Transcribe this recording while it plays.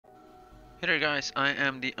Hey there guys, I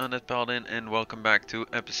am the Undead Paladin and welcome back to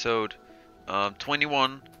episode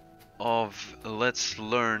 21 of Let's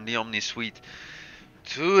Learn the Omnisuite.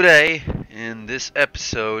 Today, in this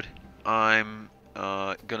episode, I'm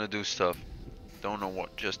gonna do stuff. Don't know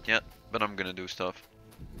what just yet, but I'm gonna do stuff.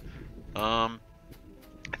 Um,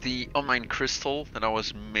 the online crystal that I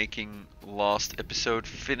was making last episode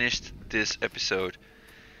finished this episode.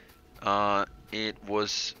 It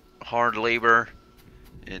was hard labor.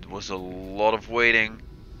 It was a lot of waiting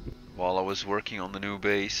while I was working on the new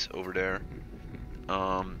base over there.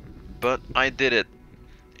 But I did it.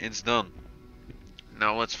 It's done.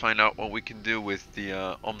 Now let's find out what we can do with the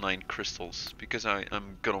Omnine crystals, because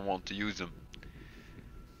I'm gonna want to use them.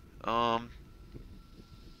 Um,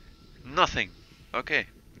 Nothing. Okay,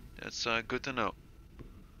 that's good to know.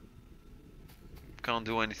 Can't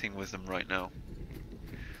do anything with them right now.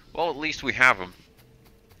 Well, at least we have them.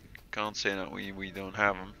 Can't say that we don't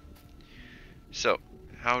have them. So,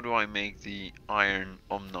 how do I make the iron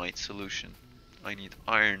omnite solution? I need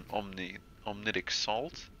iron omnitic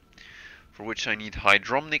salt, for which I need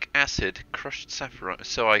hydromnic acid, crushed sapphire,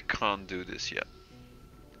 so I can't do this yet.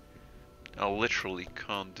 I literally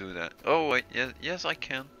can't do that. Oh wait, yes I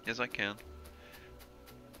can, yes I can.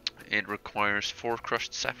 It requires 4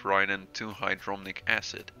 crushed sapphire and 2 hydromnic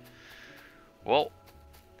acid. Well,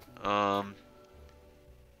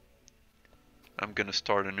 I'm gonna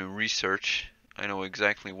start a new research. I know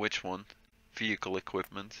exactly which one. Vehicle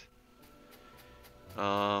equipment.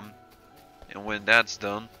 And when that's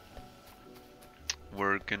done,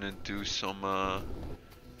 we're gonna do some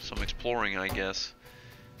exploring, I guess.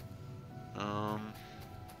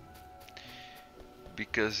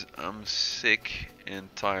 Because I'm sick and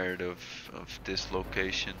tired of this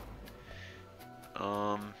location.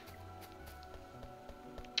 Not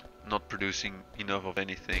producing enough of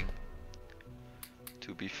anything,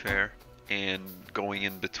 to be fair, and going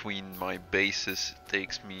in between my bases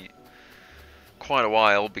takes me quite a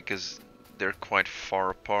while because they're quite far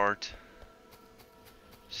apart.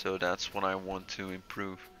 So that's what I want to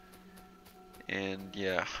improve. And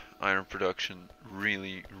yeah, iron production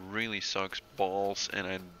really sucks balls, and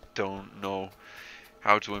I don't know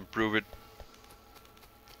how to improve it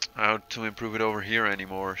over here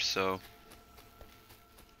anymore, so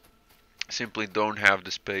simply don't have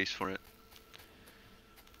the space for it.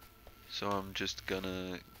 So I'm just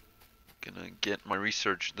gonna get my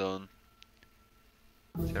research done.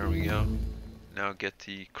 There we go. Now get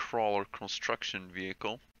the crawler construction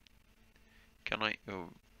vehicle. Can I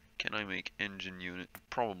make engine unit?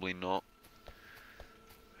 Probably not.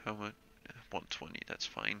 How much? 120, that's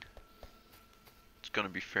fine. It's gonna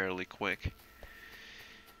be fairly quick.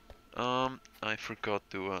 I forgot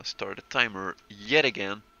to start a timer yet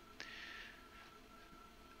again.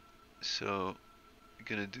 So, I'm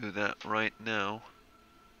gonna do that right now.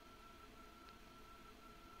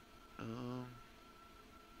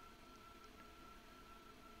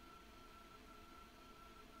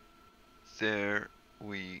 There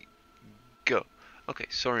we go. Okay,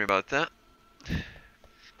 sorry about that.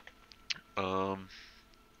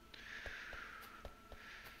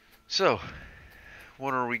 So,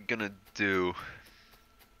 what are we gonna do?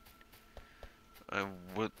 I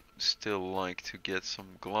would still like to get some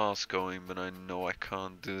glass going, but I know I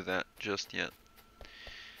can't do that just yet.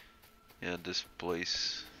 Yeah, this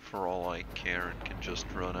place, for all I care, it can just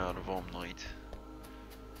run out of Omnite.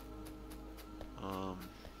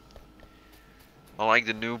 I like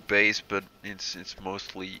the new base, but it's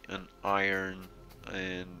mostly an iron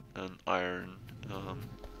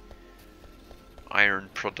iron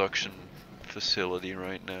production facility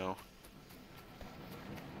right now,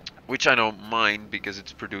 which I don't mind because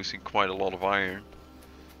it's producing quite a lot of iron,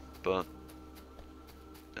 but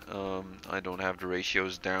I don't have the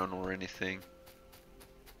ratios down or anything,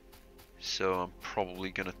 so I'm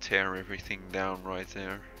probably gonna tear everything down right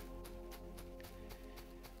there.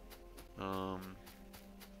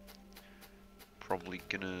 Probably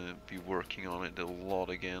gonna be working on it a lot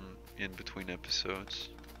again in between episodes.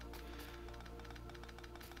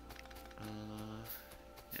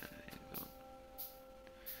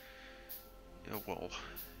 Yeah, well,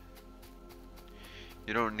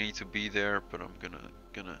 you don't need to be there, but I'm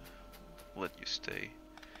gonna let you stay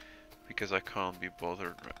because I can't be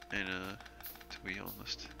bothered, to be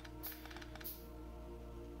honest.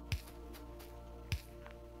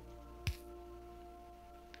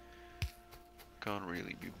 Can't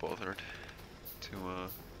really be bothered to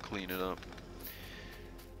clean it up.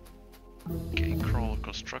 Okay, crawler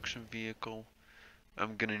construction vehicle.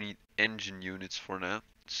 I'm gonna need engine units for that,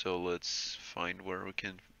 so let's find where we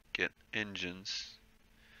can get engines.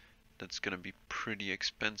 That's gonna be pretty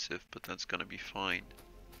expensive, but that's gonna be fine.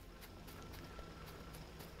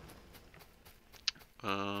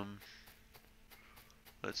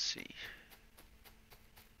 Let's see.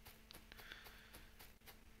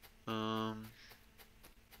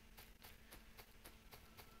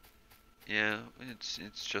 Yeah,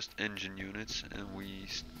 it's just engine units, and we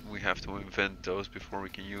have to invent those before we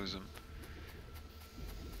can use them.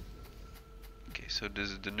 Okay, so this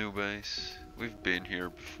is the new base. We've been here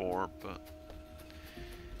before, but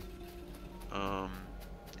yeah,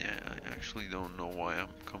 I actually don't know why I'm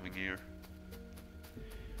coming here.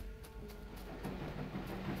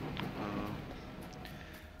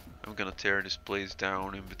 I'm gonna tear this place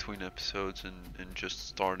down in between episodes and just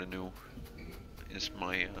start anew. Is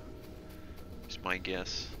my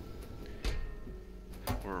guess.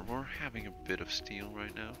 We're having a bit of steel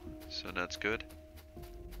right now, so that's good.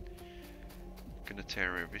 Gonna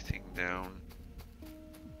tear everything down.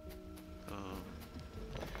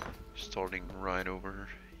 Starting right over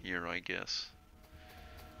here, I guess.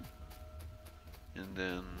 And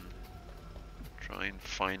then try and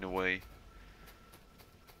find a way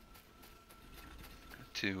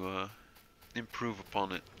to improve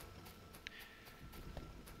upon it.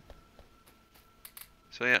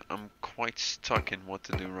 So yeah, I'm quite stuck in what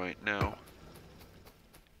to do right now.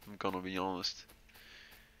 I'm gonna be honest.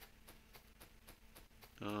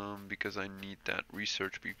 Because I need that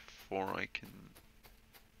research before I can...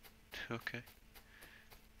 Okay.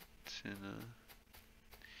 It's in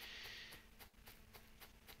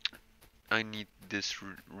I need this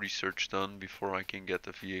research done before I can get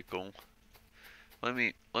the vehicle. Let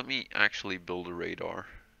me actually build a radar.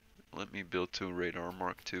 Let me build 2 radar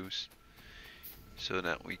Mark IIs so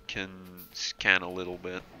that we can scan a little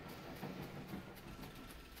bit.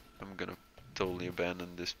 I'm gonna totally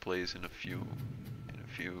abandon this place in a few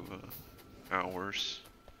hours.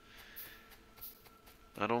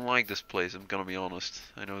 I don't like this place, I'm gonna be honest.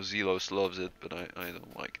 I know Zelos loves it, but I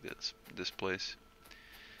don't like this place.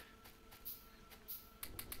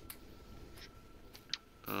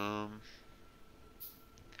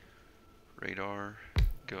 Radar,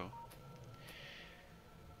 go.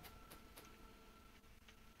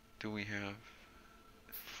 Do we have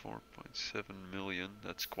 4.7 million?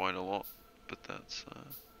 That's quite a lot, but that's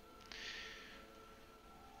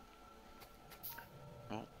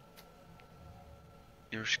well,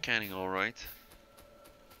 you're scanning all right.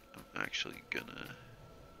 I'm actually gonna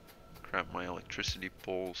grab my electric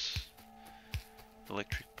poles,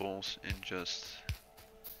 and just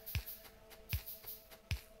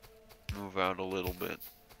move out a little bit.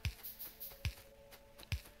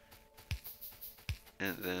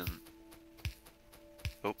 And then,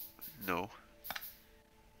 oh, no.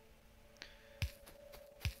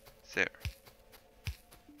 There.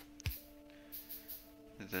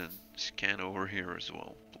 And then scan over here as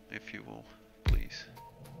well, if you will, please.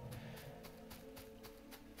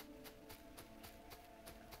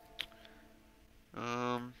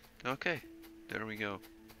 Okay, there we go.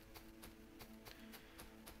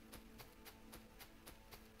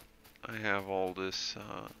 I have all this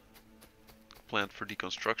planned for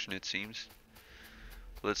deconstruction, it seems.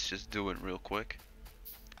 Let's just do it real quick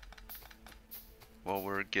while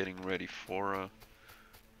we're getting ready for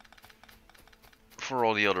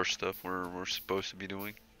all the other stuff we're supposed to be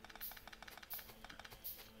doing.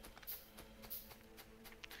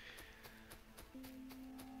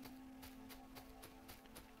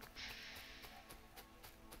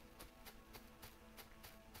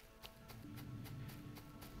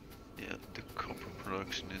 Yeah, the copper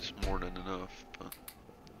production is more than enough, but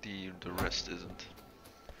the rest isn't.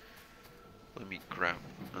 Let me grab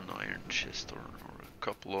an iron chest or a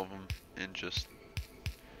couple of them and just...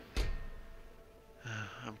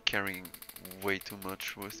 I'm carrying way too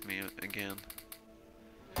much with me again.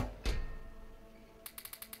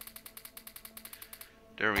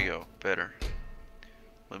 There we go, better.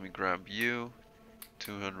 Let me grab you,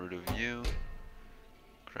 200 of you,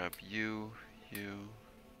 grab you,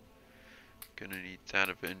 gonna need that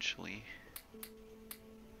eventually.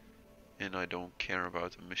 And I don't care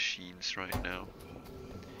about the machines right now.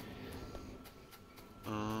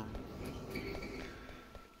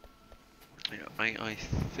 Yeah, I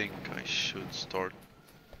think I should start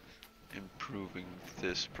improving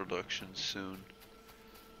this production soon.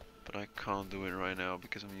 But I can't do it right now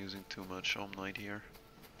because I'm using too much Omnite here.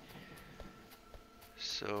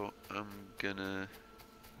 So I'm gonna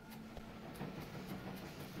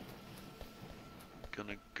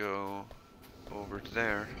go over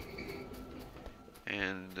there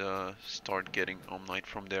and start getting Omnite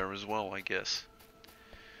from there as well, I guess.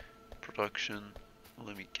 Production,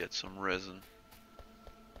 let me get some resin.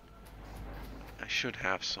 I should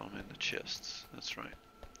have some in the chests, that's right.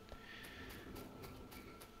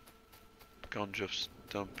 Can't just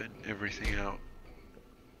dumping everything out.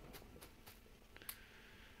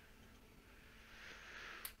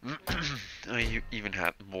 I even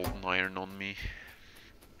had molten iron on me.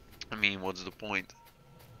 I mean, what's the point?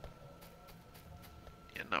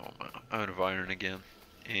 Yeah, now I'm out of iron again,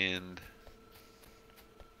 and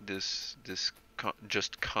this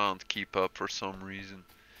just can't keep up for some reason.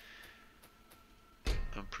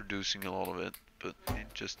 I'm producing a lot of it, but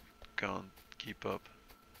it just can't keep up.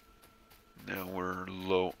 Now we're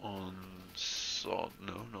low on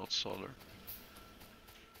no, not solder.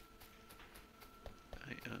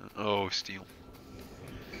 Oh, steel.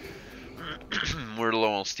 We're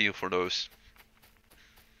low on steel for those.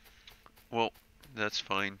 Well, that's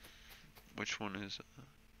fine. Which one is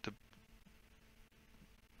the?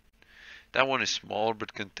 That one is smaller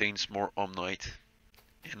but contains more Omnite.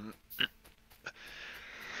 And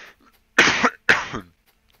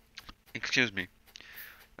excuse me.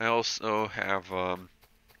 I also have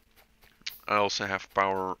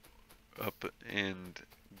power up and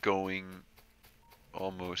going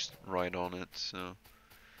almost right on it, so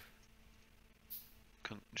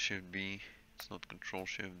Shift B. It's not Control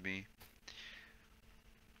Shift B.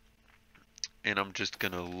 And I'm just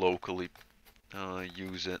gonna locally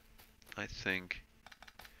use it, I think.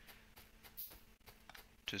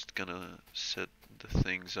 Just gonna set the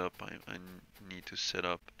things up I need to set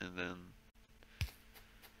up and then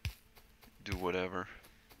do whatever.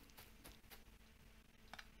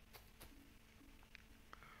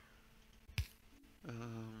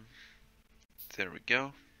 There we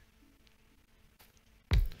go.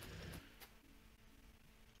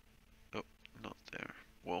 Oh, not there.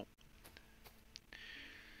 Well,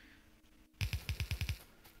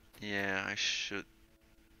 yeah, I should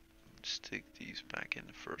stick these back in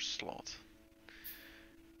the first slot.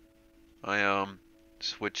 I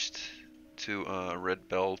switched to red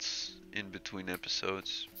belts in between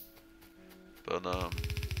episodes, but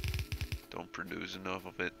don't produce enough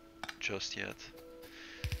of it just yet.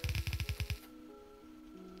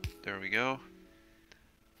 There we go.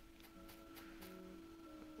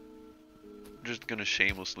 I'm just gonna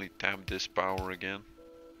shamelessly tap this power again,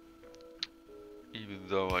 even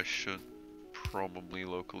though I should probably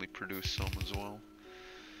locally produce some as well.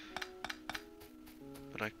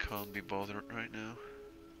 But I can't be bothered right now.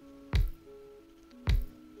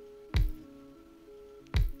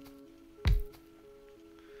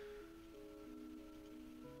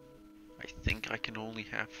 I think I can only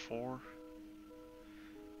have 4.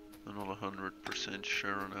 I'm not 100%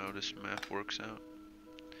 sure on how this math works out.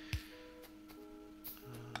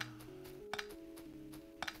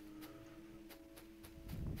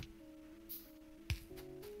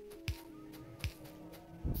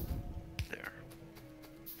 There.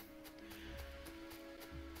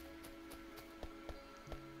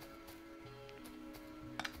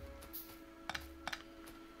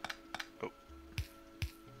 Oh.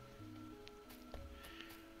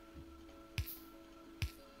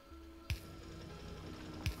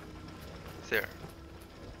 There.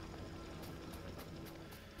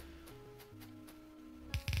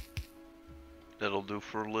 That'll do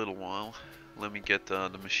for a little while. Let me get the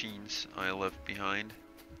machines I left behind.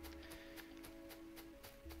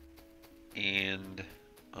 And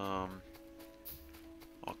I'll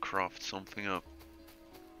craft something up.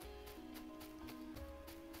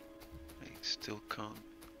 I still can't.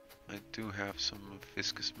 I do have some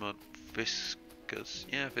viscous mud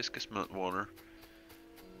water.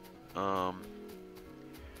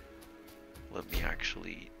 Let me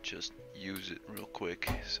actually just use it real quick.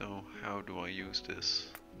 So how do I use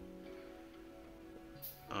this?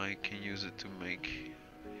 I can use it to make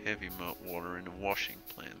heavy melt water in a washing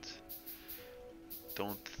plant.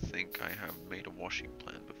 Don't think I have made a washing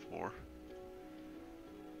plant before.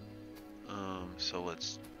 So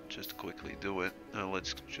let's just quickly do it.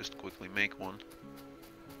 Let's just quickly make one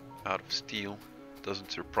out of steel.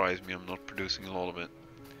 Doesn't surprise me, I'm not producing a lot of it.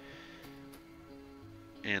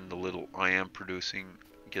 And the little I am producing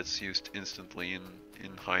gets used instantly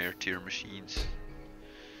in higher tier machines.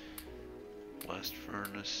 Blast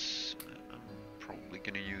furnace, I'm probably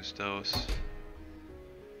gonna use those.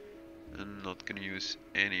 I'm not gonna use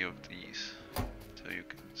any of these, so you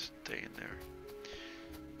can stay in there.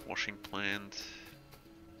 Washing plant,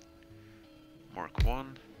 Mark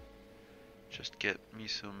 1. Just get me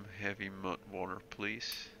some heavy mud water,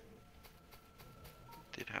 please.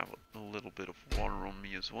 Did have a little bit of water on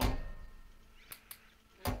me as well.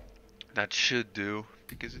 That should do,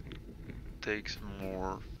 because it takes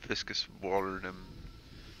more viscous water than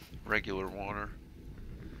regular water.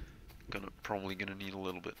 Gonna probably gonna need a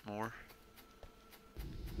little bit more.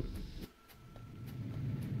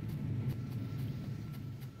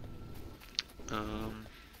 I'd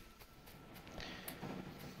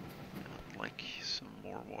like some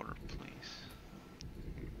more water, please.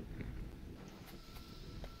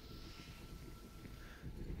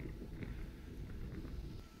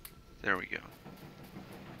 There we go.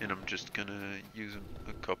 And I'm just gonna use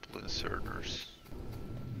a couple of inserters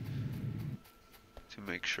to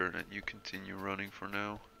make sure that you continue running for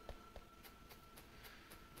now.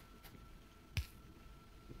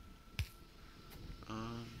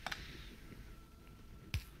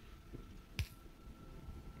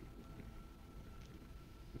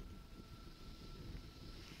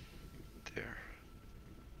 There.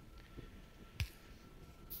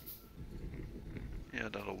 Yeah,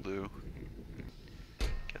 that'll do.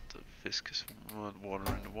 Get the viscous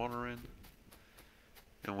water in the water in.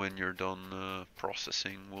 And when you're done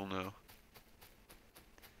processing, we'll know.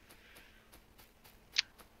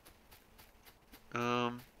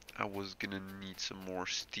 I was gonna need some more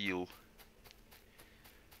steel.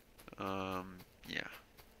 Yeah.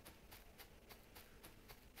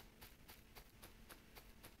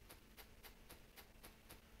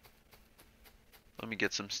 Let me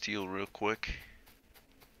get some steel real quick.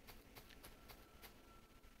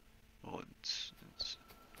 Well, it's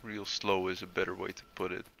real slow is a better way to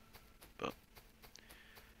put it, but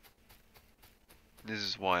this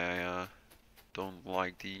is why I don't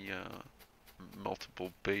like the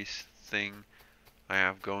multiple base thing I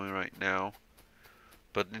have going right now.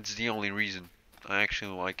 But it's the only reason. I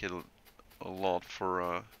actually like it a lot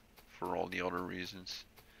for all the other reasons.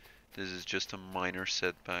 This is just a minor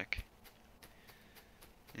setback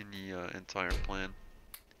in the entire plan.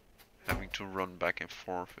 Having to run back and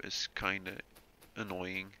forth is kinda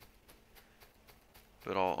annoying,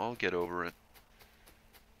 but I'll get over it.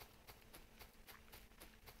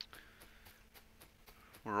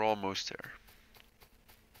 We're almost there.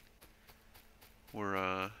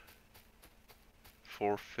 We're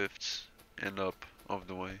 4/5 and up of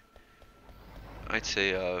the way. I'd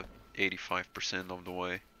say 85% of the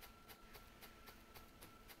way.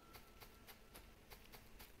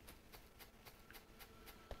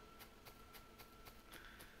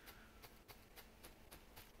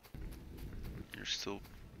 You're still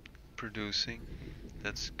producing.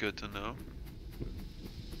 That's good to know.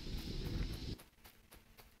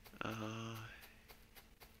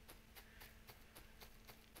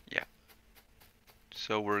 Yeah.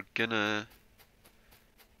 So we're gonna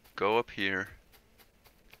go up here,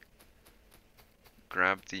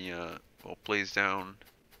 grab the well, place down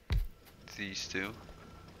these two.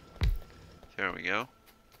 There we go.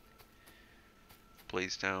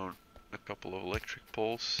 Place down a couple of electric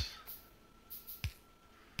poles.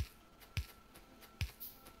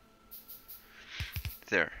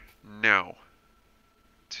 There. Now,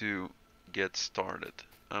 to get started,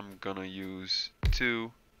 I'm gonna use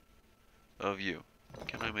 2 of you.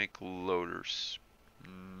 Can I make loaders?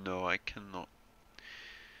 No, I cannot.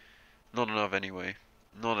 Not enough anyway.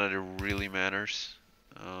 Not that it really matters.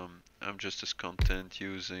 I'm just as content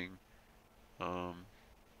using the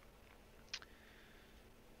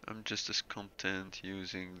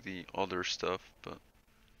other stuff, but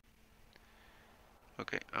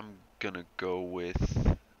okay, I'm gonna go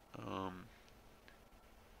with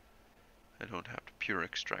I don't have the pure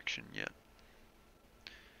extraction yet.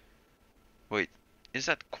 Wait, is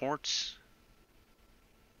that quartz?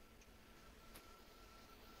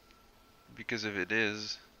 Because if it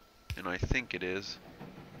is, and I think it is,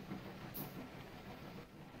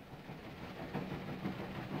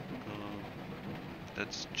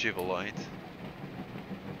 that's Givelite.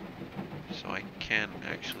 So I can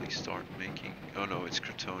actually start making... Oh no, it's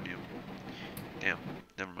Crotonium. Damn,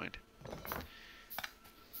 never mind.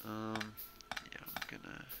 Yeah, I'm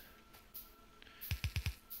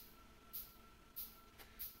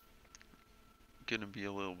gonna be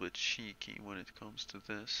a little bit cheeky when it comes to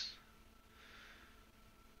this.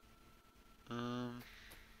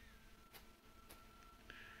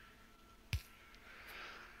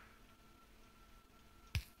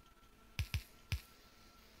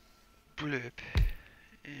 Bloop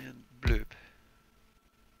and bloop,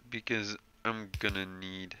 because I'm gonna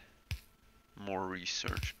need more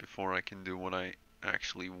research before I can do what I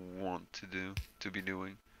actually want to be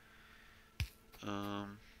doing.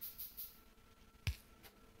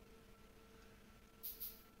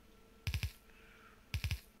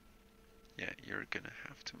 Yeah, you're gonna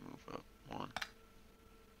have to move up 1,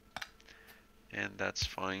 and that's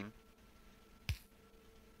fine.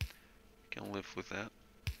 Can live with that. .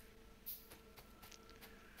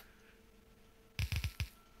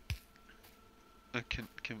 I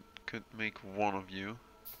could make one of you.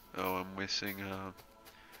 Oh, I'm missing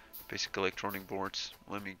basic electronic boards.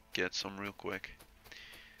 Let me get some real quick.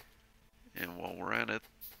 And while we're at it,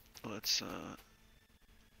 let's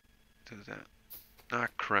do that. Ah,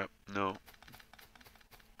 crap, no.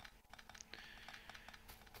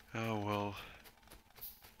 Oh well.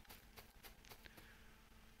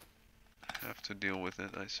 Have to deal with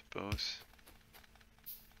it, I suppose.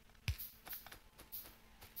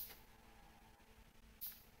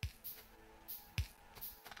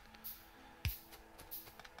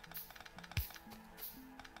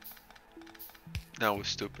 That was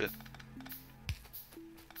stupid.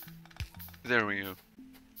 There we go.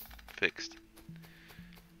 Fixed.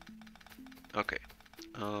 Okay.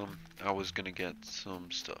 I was gonna get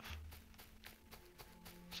some stuff.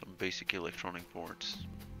 Some basic electronic boards.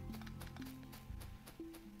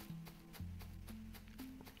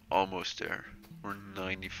 Almost there. We're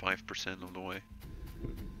 95% of the way.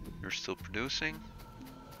 You're still producing.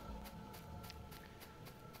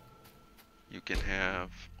 You can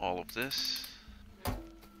have all of this.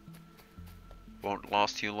 Won't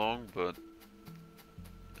last you long, but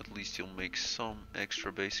at least you'll make some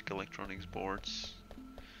extra basic electronics boards.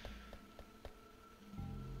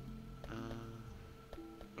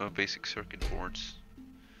 Basic circuit boards.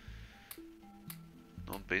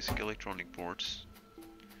 Not basic electronic boards.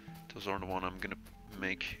 Those are the one I'm gonna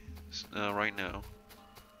make right now.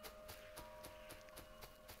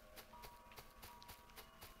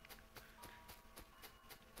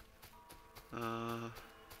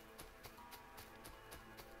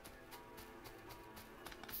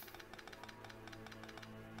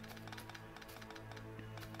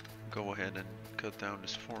 Go ahead and cut down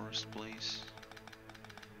this forest, please.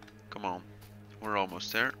 Come on, we're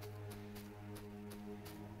almost there.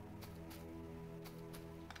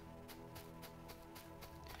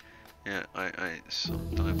 Yeah, I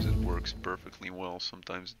sometimes it works perfectly well,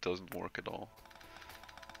 sometimes it doesn't work at all.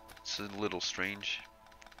 It's a little strange.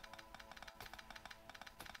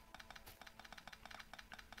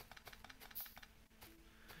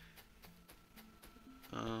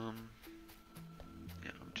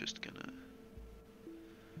 Yeah, I'm just gonna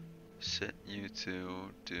set you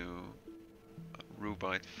to do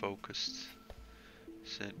rubite focused.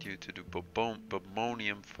 Set you to do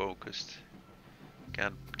bobonium focused.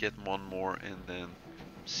 Get one more and then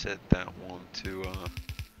set that one to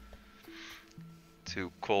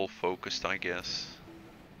coal focused, I guess.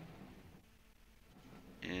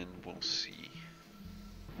 And we'll see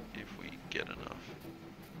if we get enough.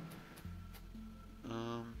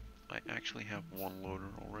 I actually have one loader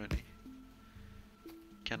already.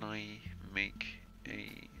 Can I make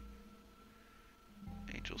a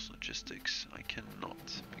Angel's Logistics? I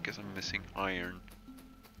cannot, because I'm missing iron.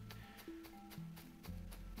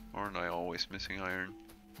 Aren't I always missing iron?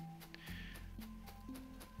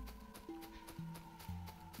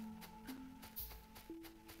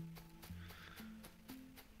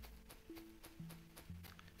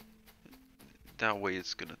 That way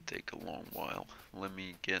it's gonna take a long while. Let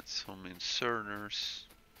me get some inserters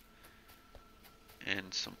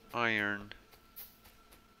and some iron.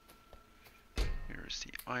 Here's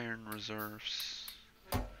the iron reserves.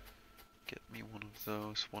 Get me one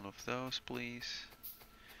of those, please.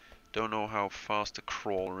 Don't know how fast the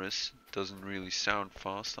crawler is. Doesn't really sound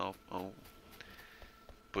fast. I'll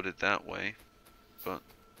put it that way, but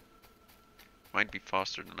might be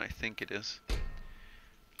faster than I think it is.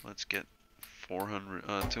 Let's get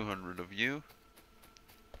 200 of you.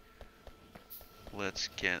 Let's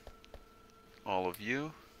get all of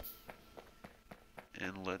you,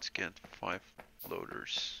 and let's get 5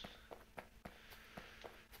 loaders,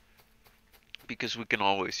 because we can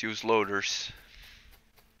always use loaders.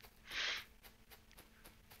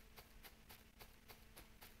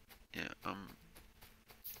 Yeah, am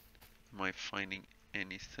I finding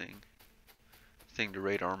anything? I think the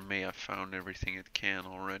radar may have found everything it can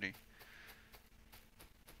already.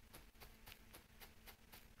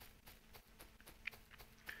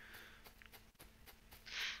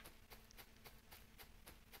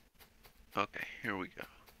 Okay, here we go.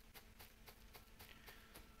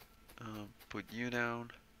 Put you down.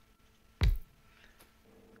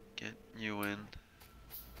 Get you in.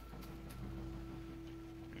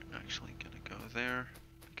 You're actually gonna go there,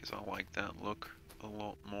 because I like that look a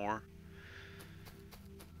lot more.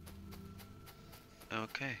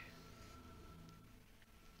 Okay.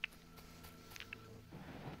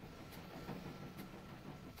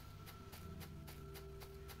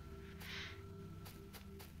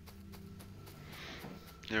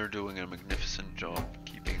 They're doing a magnificent job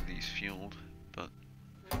keeping these fueled, but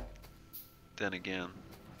then again,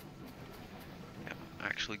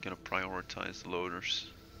 actually gonna prioritize the loaders.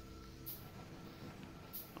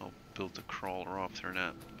 I'll build the crawler after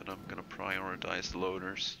that, but I'm gonna prioritize the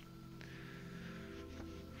loaders.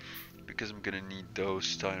 Because I'm gonna need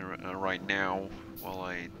those right now, while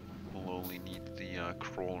I will only need the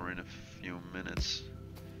crawler in a few minutes.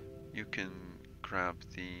 You can grab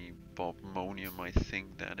the bobmonium, I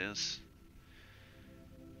think that is.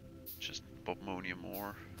 Just bobmonium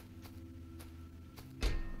ore.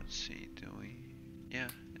 Let's see, do we? Yeah,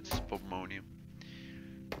 it's bobmonium.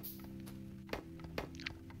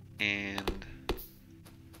 And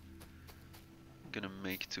I'm gonna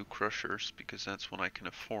make 2 crushers because that's what I can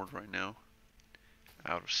afford right now.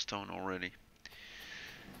 Out of stone already.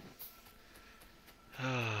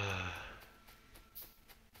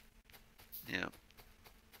 Yeah.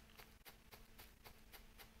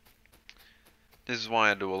 This is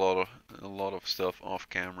why I do a lot of stuff off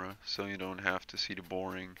camera, so you don't have to see the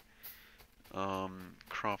boring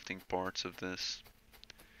crafting parts of this.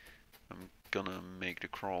 I'm gonna make the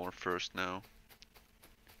crawler first now.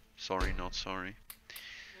 Sorry, not sorry.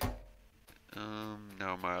 Now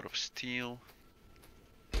I'm out of steel,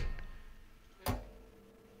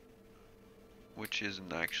 which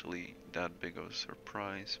isn't actually that big of a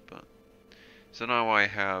surprise, but so now I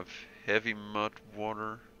have heavy mud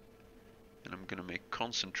water, and I'm gonna make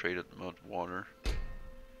concentrated mud water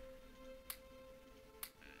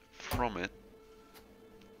from it.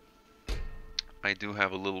 I do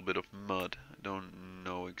have a little bit of mud, I don't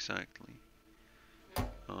know exactly.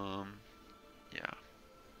 Yeah.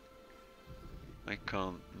 I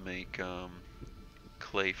can't make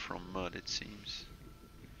clay from mud, it seems.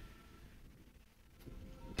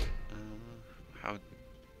 How?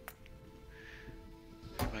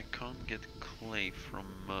 If I can't get clay from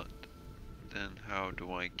mud, then how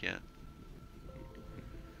do I get?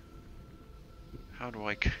 How do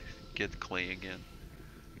I get clay again?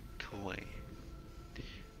 Clay.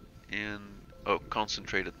 And oh,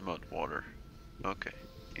 concentrated mud water. Okay.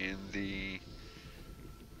 In the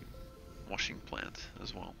washing plant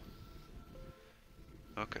as well.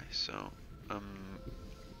 Okay, so I'm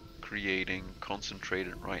creating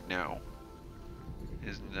concentrated right now.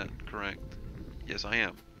 Isn't that correct? Yes, I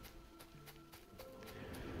am.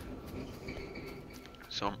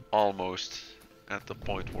 So I'm almost at the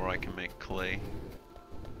point where I can make clay.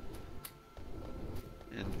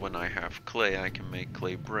 And when I have clay, I can make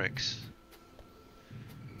clay bricks.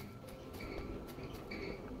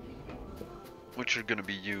 Which are gonna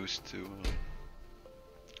be used to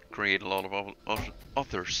create a lot of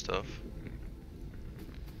other stuff.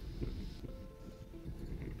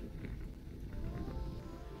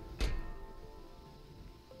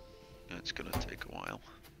 It's gonna take a while.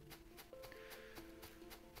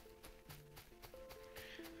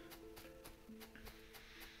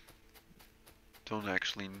 Don't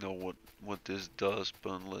actually know what this does,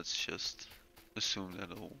 but let's just assume that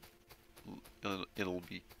it'll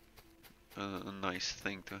be a nice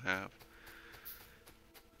thing to have.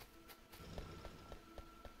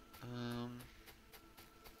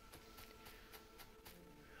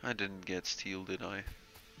 I didn't get steel, did I?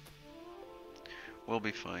 We'll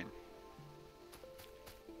be fine.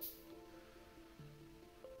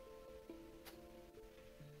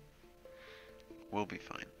 We'll be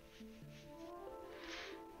fine.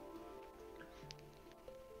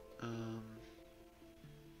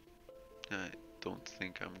 I don't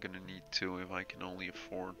think I'm gonna need 2 if I can only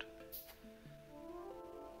afford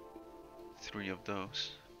 3 of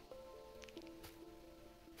those.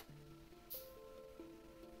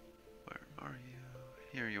 Where are you?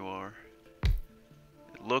 Here you are.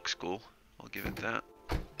 It looks cool. I'll give it that.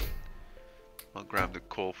 I'll grab the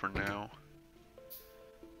coal for now.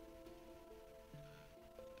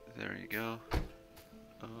 There you go.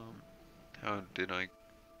 How did I?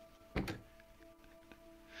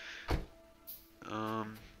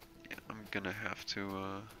 Yeah, I'm gonna have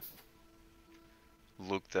to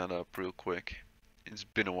look that up real quick. It's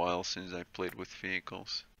been a while since I played with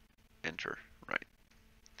vehicles. Enter, right.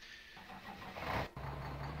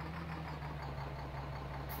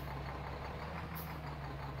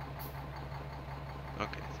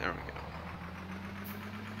 Okay, there we go.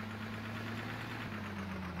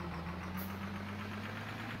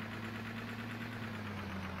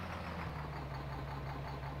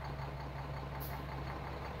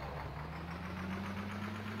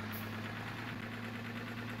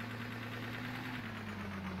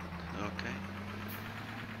 Okay.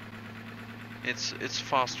 It's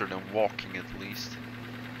faster than walking at least.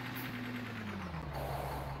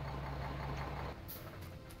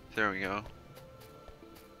 There we go.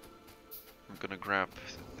 I'm gonna grab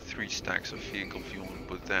 3 stacks of vehicle fuel and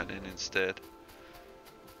put that in instead.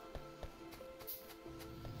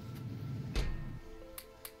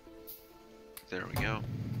 There we go.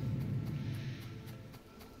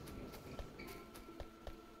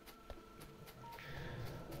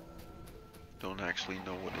 Don't actually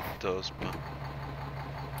know what it does, but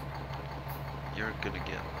you're gonna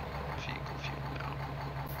get vehicle fuel now.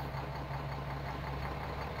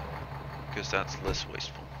 Because that's less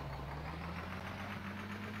wasteful.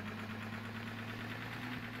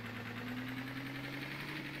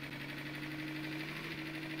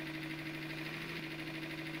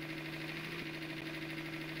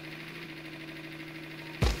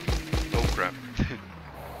 Oh crap.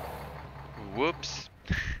 Whoops.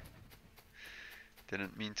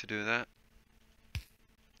 Didn't mean to do that.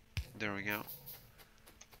 There we go.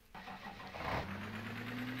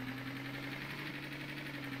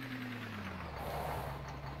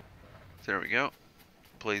 There we go.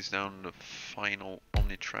 Place down the final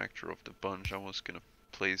Omni tractor of the bunch I was gonna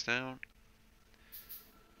place down.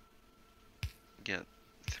 Get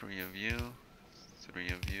 3 of you, 3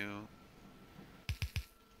 of you.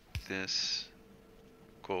 This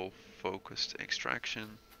goal focused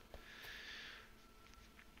extraction.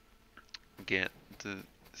 Get the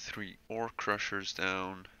 3 ore crushers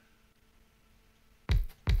down,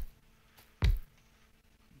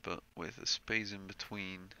 but with a space in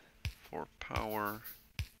between for power.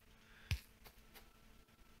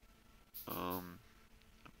 I'm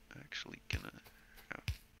actually gonna have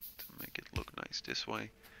to make it look nice this way.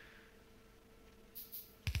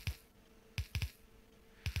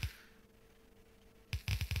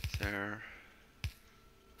 There.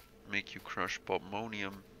 Make you crush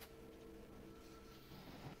bobmonium.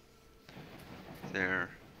 There.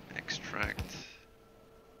 Extract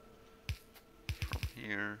from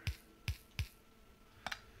here.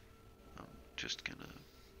 I'm just gonna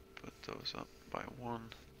put those up by 1.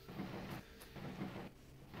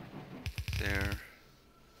 There.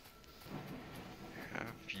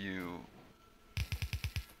 Have you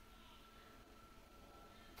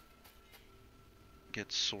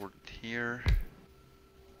get sorted here.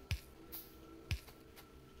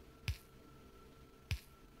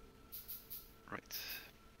 Right.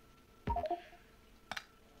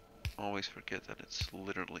 Always forget that it's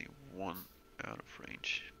literally 1 out of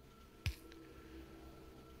range.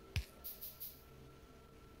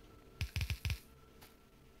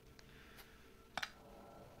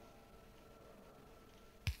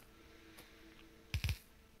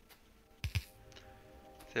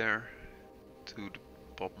 There. To the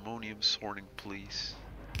bobmonium sorting, please.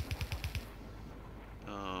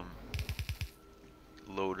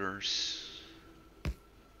 Loaders.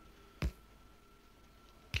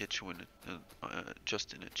 Get you in a,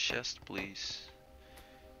 just in a chest, please.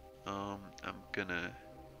 I'm gonna.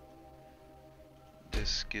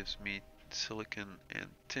 This gives me silicon and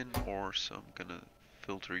tin ore, so I'm gonna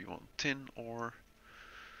filter you on tin ore.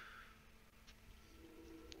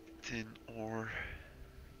 Tin ore.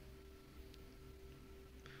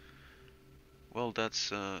 Well,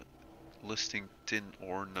 that's listing tin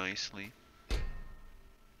ore nicely.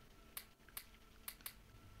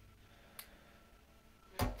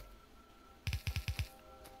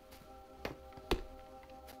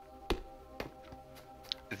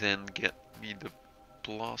 Then get me the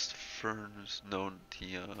blast furnace. No,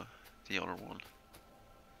 the other one.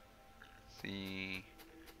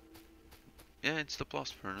 Yeah, it's the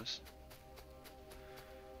blast furnace.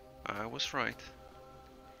 I was right.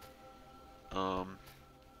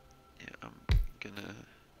 Yeah, I'm gonna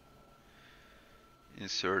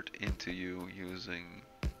insert into you using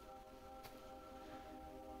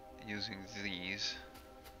these.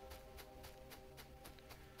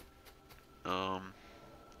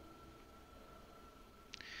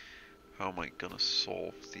 How am I gonna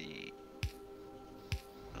solve the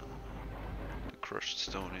crushed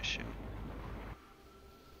stone issue?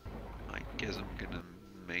 I guess I'm gonna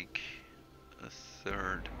make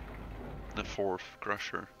a fourth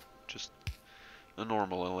crusher, just a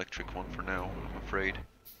normal electric one for now, I'm afraid.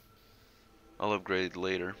 I'll upgrade it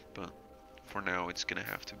later, but for now it's gonna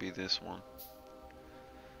have to be this one,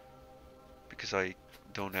 because I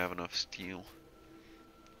don't have enough steel.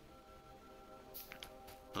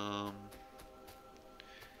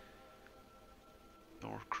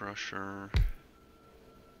 Ore crusher.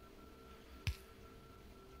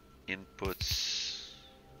 Inputs.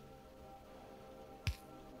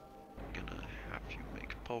 I'm gonna have you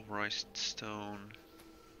make pulverized stone.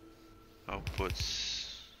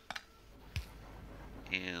 Outputs.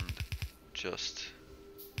 And just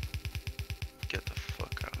get the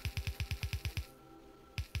fuck out.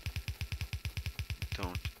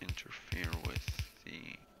 Don't interfere with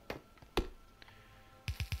the...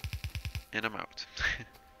 And I'm out.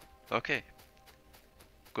 Okay.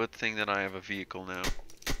 Good thing that I have a vehicle now.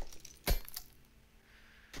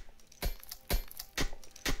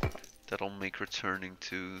 That'll make returning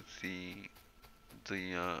to the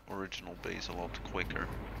original base a lot quicker.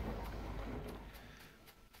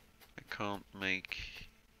 I can't make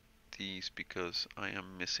these because I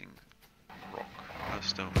am missing rock,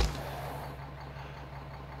 stone.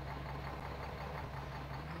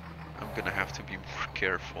 I'm gonna have to be more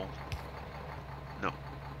careful. No,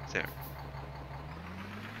 there.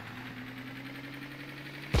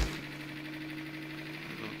 I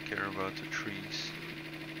don't care about the trees.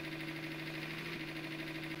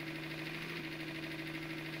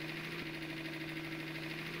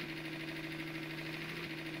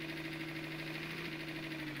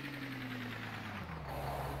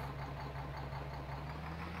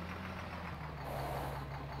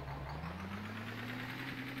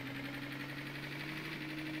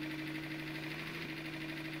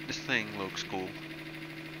 This thing looks cool.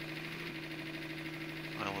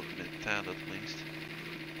 I'll admit that at least.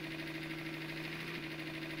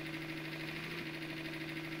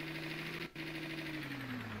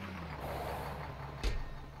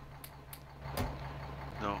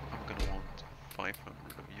 No, I'm gonna want 500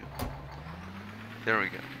 of you. There we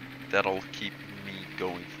go. That'll keep me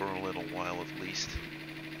going for a little while at least.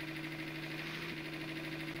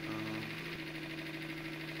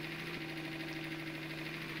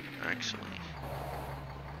 Actually,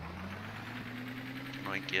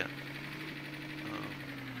 can I get more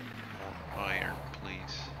iron,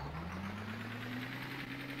 please?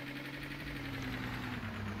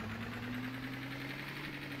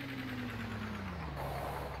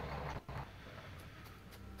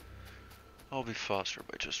 I'll be faster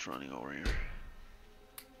by just running over here.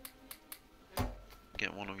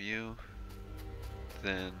 Get one of you.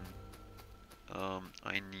 Then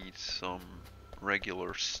I need some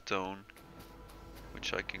regular stone,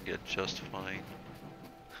 which I can get just fine.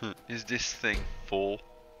 Is this thing full?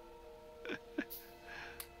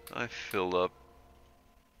 I filled up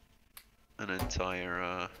an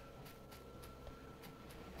entire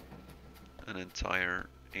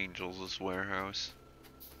Angels' warehouse.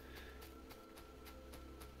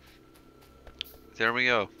 There we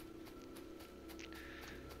go.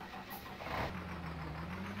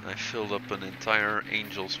 I filled up an entire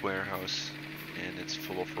Angels' warehouse and it's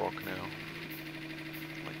full of rock now.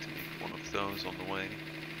 I'd like to make one of those on the way.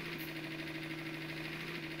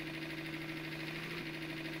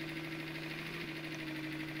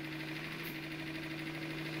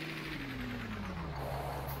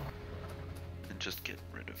 And just get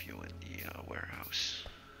rid of you in the warehouse.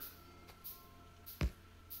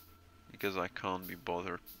 Because I can't be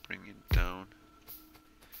bothered bringing it down.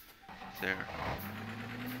 There.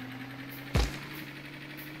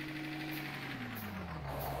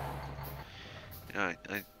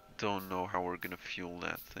 I don't know how we're gonna fuel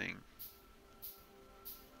that thing.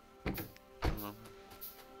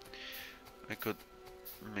 I could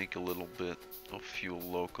make a little bit of fuel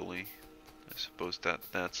locally. I suppose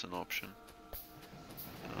that's an option.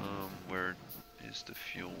 Where is the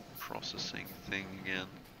fuel processing thing again?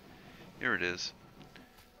 Here it is.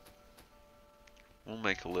 We'll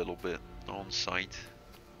make a little bit on site.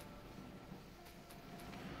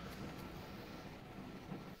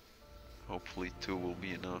 Hopefully 2 will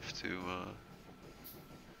be enough to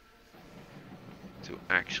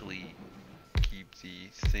actually keep the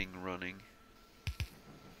thing running.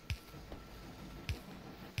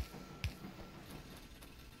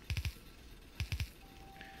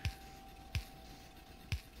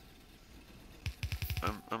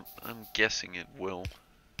 I'm guessing it will.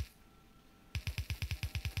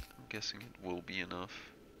 I'm guessing it will be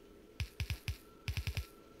enough.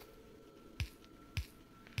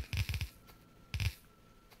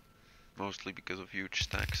 Mostly because of huge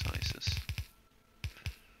stack sizes.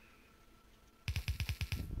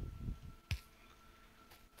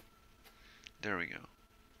 There we go.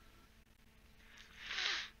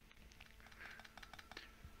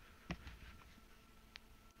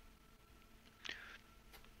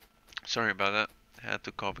 Sorry about that. I had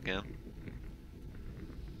to cough again.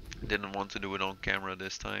 Didn't want to do it on camera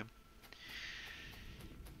this time.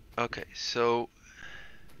 Okay, so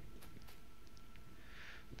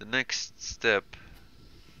the next step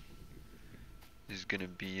is gonna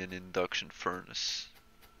be an induction furnace,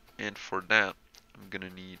 and for that I'm gonna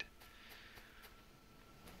need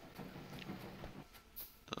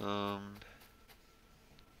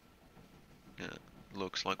yeah,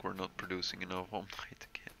 looks like we're not producing enough Omnite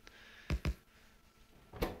again.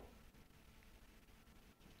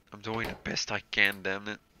 I'm doing the best I can, damn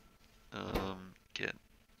it. Get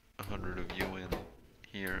 100 of you in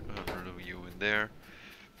here, 100 of you in there.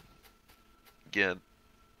 get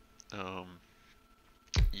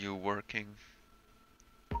you working.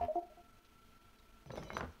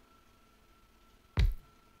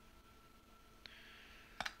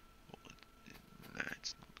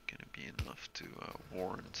 That's not gonna be enough to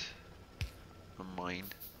warrant a mine.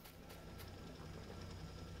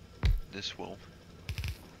 This will.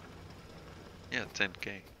 Yeah,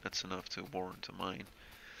 10k. That's enough to warrant a mine.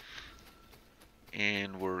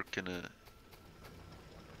 And we're gonna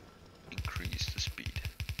increase the speed.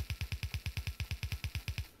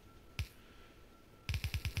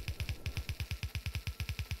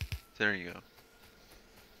 There you go.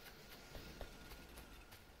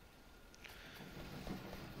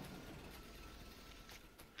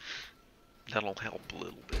 That'll help a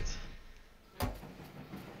little bit.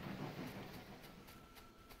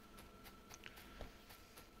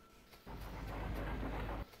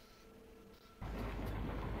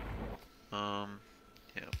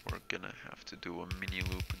 Yeah, we're gonna have to do a mini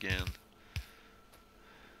loop again.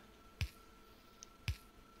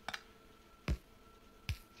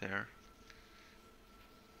 There.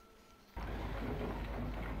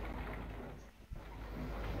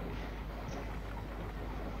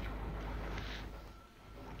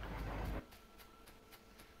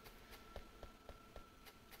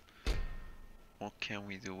 What can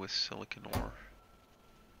we do with silicon ore?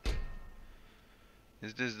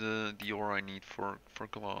 Is this the ore I need for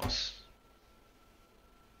glass?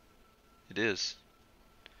 It is.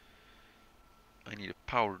 I need a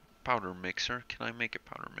powder mixer. Can I make a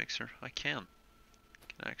powder mixer? I can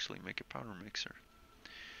actually make a powder mixer.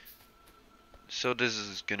 So this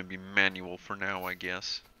is gonna be manual for now, I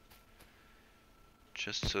guess.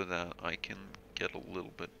 Just so that I can get a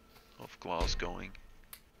little bit of glass going.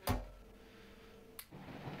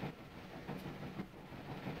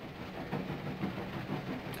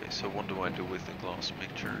 Okay, so what do I do with the glass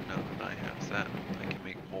mixture now that I have that? I can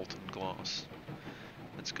make molten glass.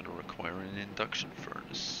 That's gonna require an induction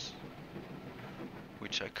furnace,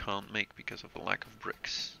 which I can't make because of a lack of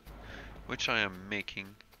bricks, which I am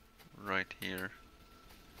making right here.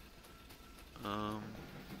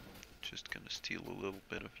 Just gonna steal a little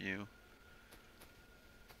bit of you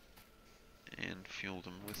and fuel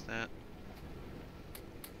them with that.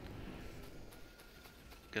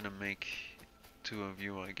 Gonna make 2 of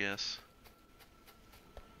you, I guess,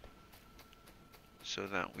 so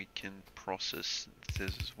that we can process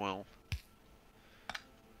this as well.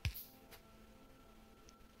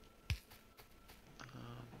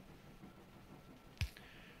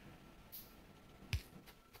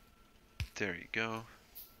 There you go.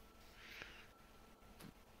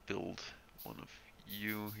 Build one of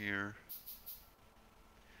you here.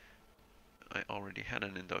 I already had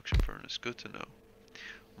an induction furnace, good to know.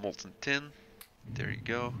 Molten tin, there you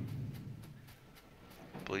go.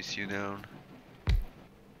 Place you down.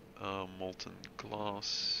 Molten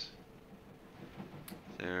glass,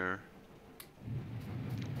 there.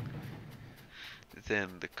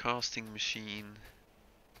 Then the casting machine.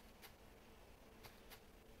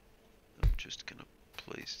 I'm just gonna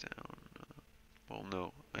place down, well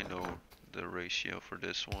no, I know the ratio for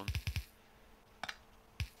this one.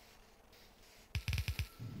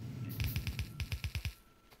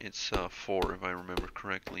 It's 4 if I remember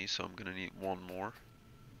correctly, so I'm gonna need 1 more.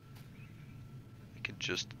 I can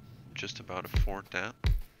just about afford that.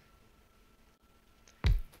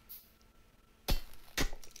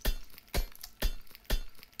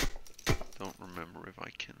 Don't remember if I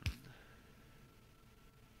can.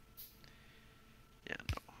 Yeah,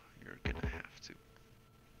 no, you're gonna have to.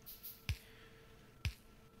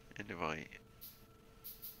 And if I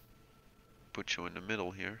put you in the middle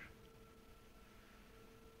here,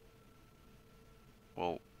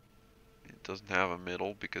 well, it doesn't have a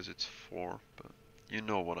middle because it's 4, but you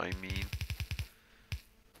know what I mean.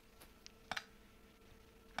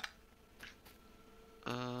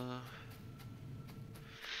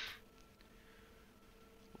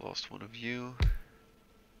 Lost one of you.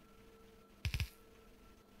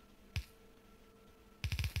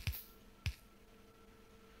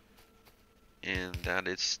 And that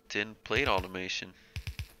is tin plate automation.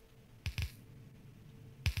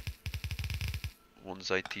 Once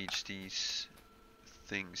I teach these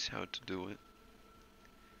things how to do it.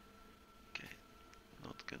 Okay,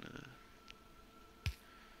 not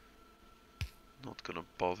gonna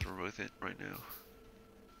bother with it right now.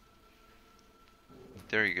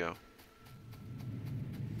 There you go.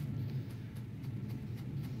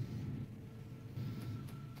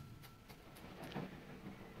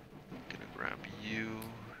 Gonna grab you,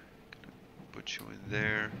 gonna put you in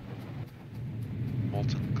there.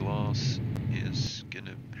 Molten glass is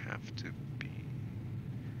gonna have to be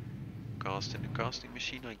cast in the casting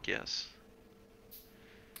machine, I guess.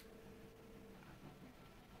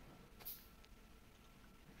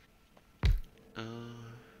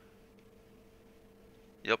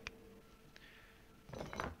 Yep.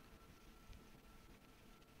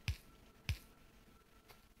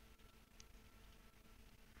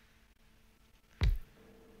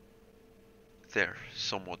 There,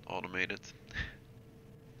 somewhat automated.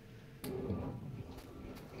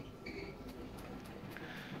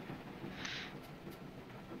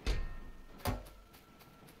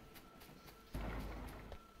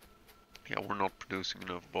 Yeah, we're not producing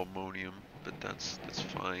enough bombonium, but that's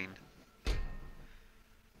fine.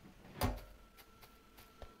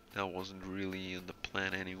 That wasn't really in the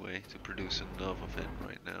plan anyway, to produce enough of it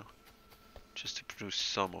right now. Just to produce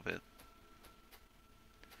some of it.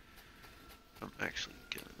 I'm actually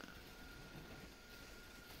gonna...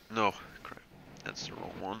 No, crap. That's the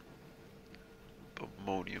wrong one.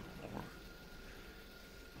 Bombonium ore.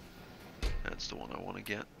 That's the one I want to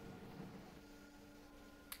get.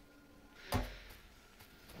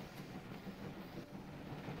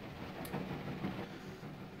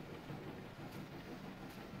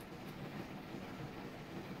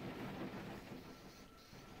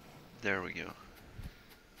 There we go.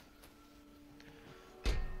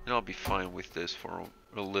 And I'll be fine with this for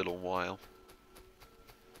a little while.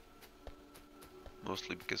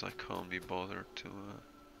 Mostly because I can't be bothered to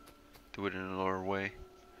do it in another way.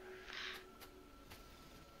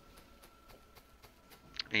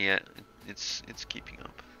 And yeah, it's keeping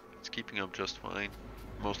up. It's keeping up just fine.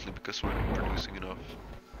 Mostly because we're not producing enough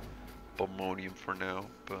bombonium for now,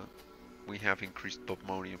 but we have increased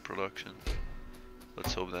bombonium production.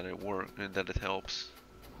 Let's hope that it works and that it helps.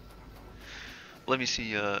 Let me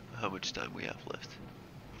see how much time we have left.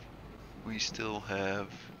 We still have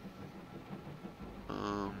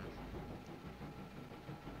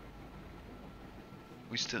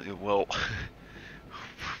well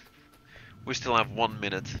we still have 1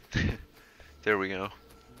 minute. There we go.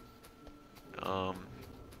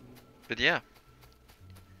 But yeah,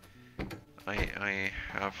 I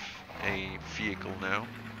have a vehicle now,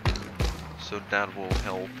 so that will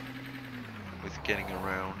help with getting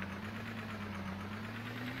around.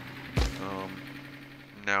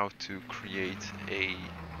 Now to create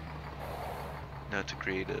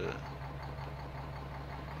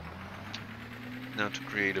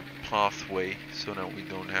a pathway, so now we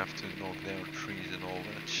don't have to knock down trees and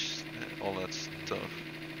all that stuff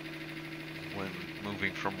when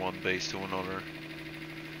moving from one base to another.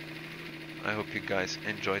 I hope you guys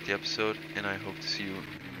enjoyed the episode, and I hope to see you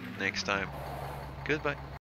next time. Goodbye.